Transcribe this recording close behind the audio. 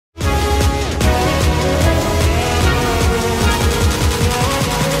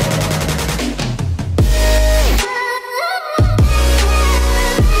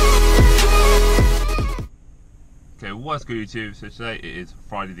What's good, YouTube? So today it is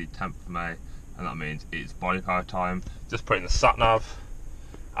Friday the 10th of May, and that means it's body power time. Just putting the sat nav,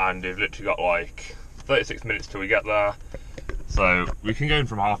 and we've literally got like 36 minutes till we get there. So we can go in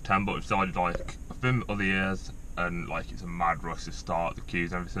from 10:30, but we've decided, like, I've been other years and like it's a mad rush to start the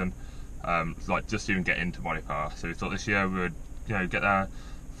queues and everything. It's like just even get into body power. So we thought this year we would, get there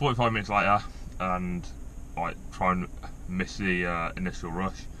 45 minutes later and like try and miss the initial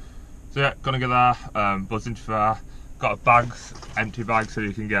rush. So yeah, gonna get there, buzzed into fair. Got empty bags, so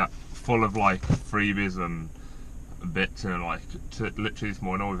you can get full of like freebies and bits. And like literally this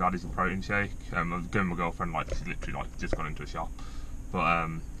morning, all we've had is a protein shake. I was going with my girlfriend, like she's literally like just gone into a shop. But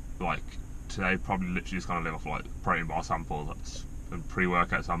like today, probably literally just gonna live off like protein bar samples, and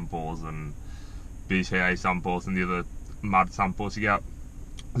pre-workout samples, and BCAA samples, and the other mad samples you get.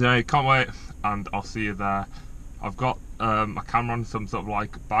 So yeah, can't wait, and I'll see you there. I've got a camera on some sort of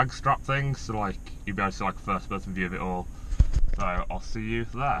like bag strap thing, so like you'll be able to see like a first person view of it all. So I'll see you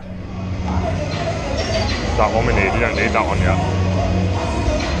there. That one we need, you don't need that one yet.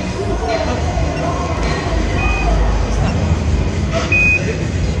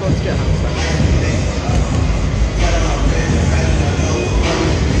 Yeah.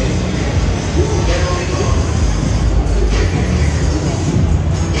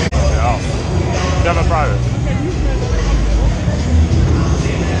 Never private.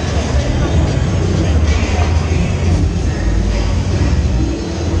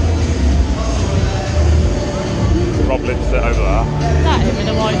 Rob Lipset over there. Is that him in a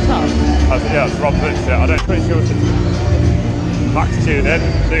white top? Yeah, it's Rob Lipset. I don't pretty sure it's Max tune in.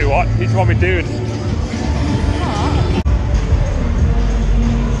 Do what? He's one we dude.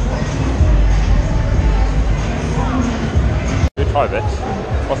 Good try this.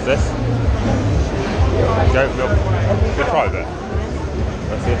 What's this? Good try this.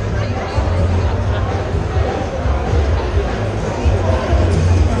 That's it.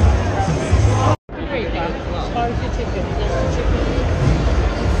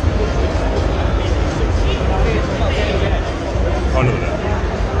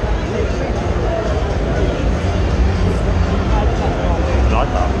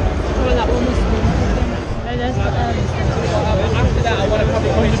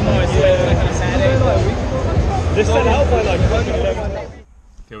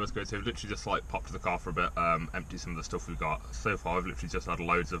 Okay, what's good? So we've literally just like popped to the car for a bit, empty some of the stuff we've got. So far I've literally just had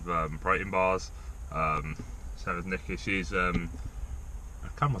loads of protein bars. So with Nikki, she's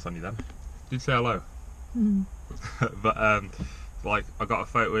camera's on you then. Did you say hello? But like I got a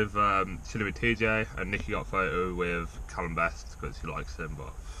photo with chilling with TJ, and Nikki got a photo with Callum Best because he likes him,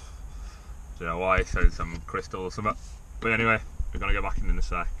 but I don't know why, so some crystal or something. But anyway, we're gonna go back in a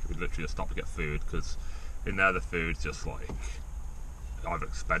sec. We literally just stopped to get food because in there the food's just like either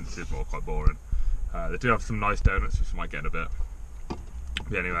expensive or quite boring. They do have some nice donuts which we might get in a bit.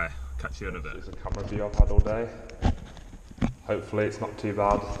 But anyway, catch you in a bit. This is a camera view I've had all day. Hopefully it's not too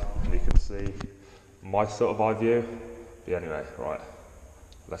bad and you can see my sort of eye view. But anyway, right,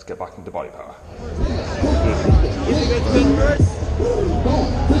 let's get back into body power.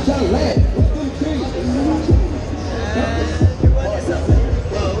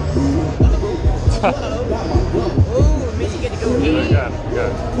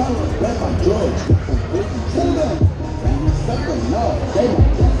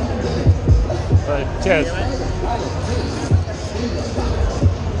 Cheers.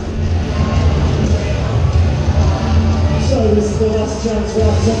 So this is the last chance for our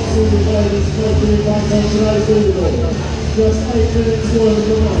top two ladies to go through back on today's leaderboard. Just 8 minutes worth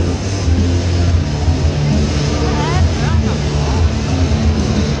of night.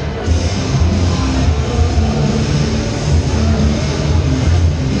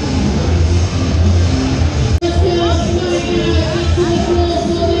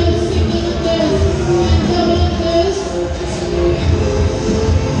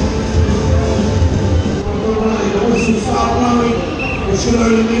 Should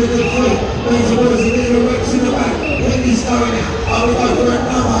only be a good foot. These are those little wrecks in the back. Henry's going out. I'll go for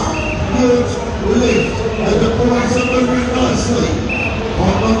another good lift. And the boys are moving nicely.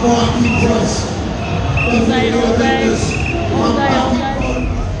 On the Viking press. All day, all day. All day, all day.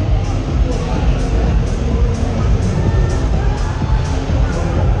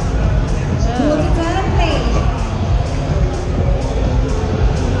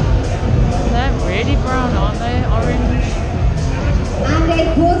 They're really brown, aren't they? Orange. And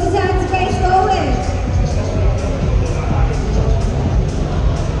a quarter turn space forward.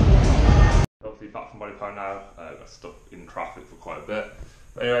 Obviously back from body power now. Got stuck in traffic for quite a bit.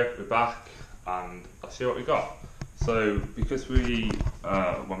 But anyway, we're back and I'll see what we got. So because we,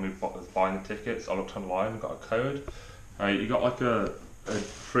 when we was buying the tickets, I looked online and got a code. You got like a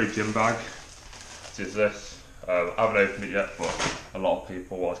free gym bag, which is this. I haven't opened it yet, but a lot of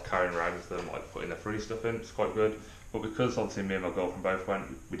people was carrying around with them, like putting their free stuff in. It's quite good. But because obviously me and my girlfriend both went,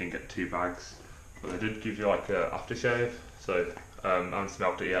 we didn't get 2 bags. But they did give you like a aftershave, so I haven't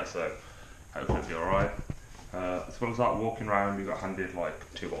smelled it yet, so hopefully it'll be alright. As well as that, walking around, we got handed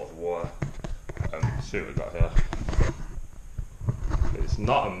like 2 bottles of water. See what we got here. It's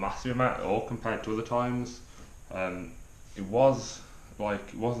not a massive amount at all compared to other times. It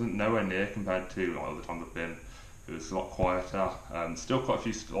wasn't nowhere near compared to like other times I've been. It was a lot quieter. Still quite a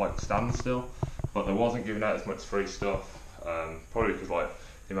few like stands still, but they wasn't giving out as much free stuff. Probably because like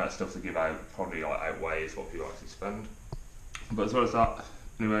the amount of stuff they give out probably like outweighs what people actually spend. But as well as that,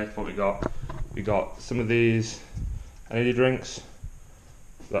 anyway, what we got some of these energy drinks.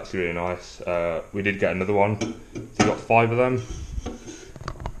 That's really nice. We did get another one. So we got 5 of them.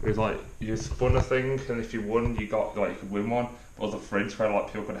 It was like you spun a thing, and if you won, you got like you could win one. But it was a fridge where like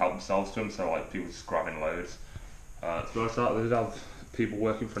people could help themselves to them, so like people just grabbing loads. As well as that, they did have people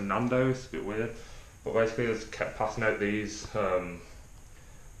working for Nando's. A bit weird, but basically they just kept passing out these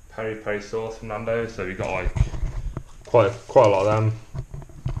peri peri sauce from Nando's. So we got like quite a lot of them.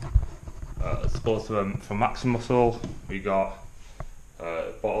 Sports from Maximum Muscle, we got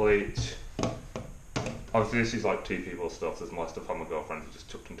a bottle each. Obviously this is like 2 people's stuff, there's my stuff and my girlfriend, we just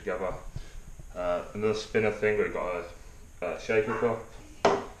took them together. Another spinner thing, we've got a shaker cup.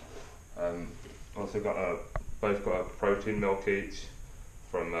 Also both got a protein milk each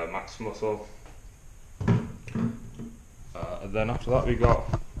from Maximum Muscle. And then after that we got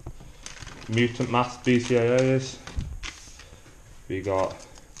Mutant Mass BCAAs. We got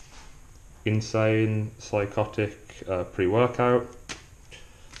Insane Psychotic pre-workout.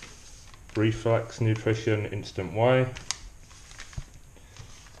 Reflex Nutrition Instant Whey.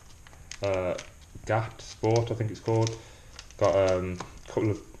 GAT Sport, I think it's called. Got a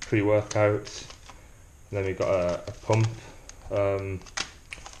couple of pre-workouts. And then we got a pump,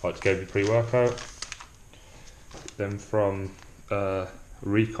 like to go with pre-workout. Then from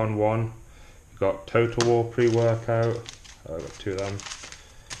Recon One, we got Total War pre-workout. Got 2 of them.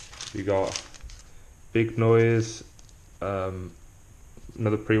 We got Big Noise,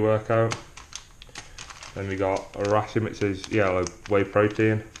 another pre-workout. Then we got Arashi, which is yellow whey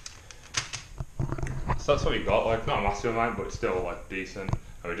protein. So that's what we got. Like not a massive amount, but still like decent.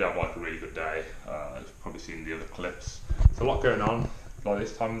 And we did have like a really good day. You've probably seen the other clips. There's a lot going on. Like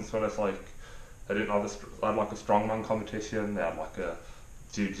this time as well as like they didn't have they had like a strongman competition. They had like a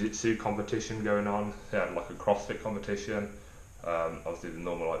jiu-jitsu competition going on. They had like a CrossFit competition. Obviously the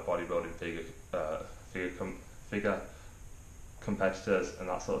normal like bodybuilding figure competitors and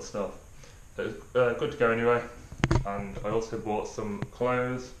that sort of stuff. So it was good to go anyway. And I also bought some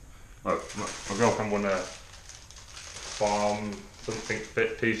clothes. Oh, my girlfriend won a Farm Something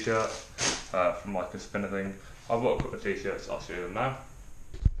Fit t-shirt from like a spinner thing. I bought a couple of t-shirts, I'll show you them now.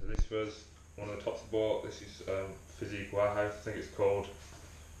 So this was one of the tops I bought. This is Physique Warehouse, I think it's called.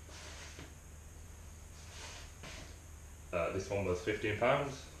 This one was £15.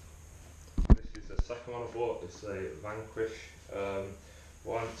 This is the second one I bought. It's a Vanquish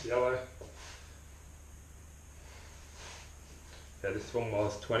one, it's yellow. Yeah, this one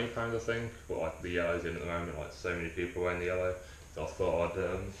was £20 I think, but like the yellow's in at the moment. Like so many people wearing the yellow, so I thought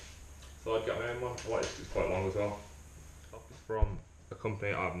I'd get my own one. I like it, it's quite long as well. It's from a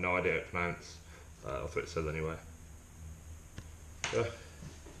company I have no idea how to pronounce. That's what it says anyway.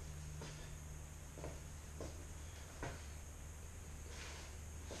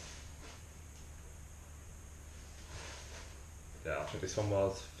 Yeah, I think this one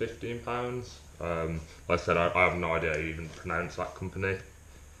was £15. Like I said, I have no idea how you even pronounce that company.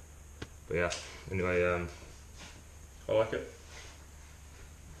 But yeah, anyway, I like it.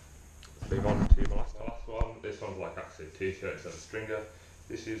 Let's move on to my last one. This one's like actually a t-shirt instead of a stringer.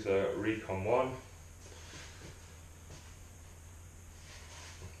 This is a Recon One.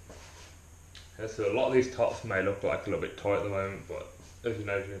 Yeah, so a lot of these tops may look like a little bit tight at the moment, but as you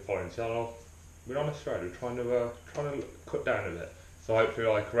know, if you're following the channel, we're on Australia, we're trying to cut down a bit. So hopefully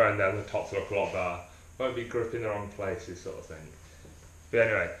like around there the tops look a lot better. Won't be gripping the wrong places sort of thing. But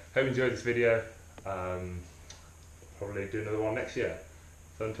anyway, hope you enjoyed this video. Probably do another one next year.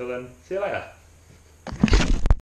 So until then, see you later.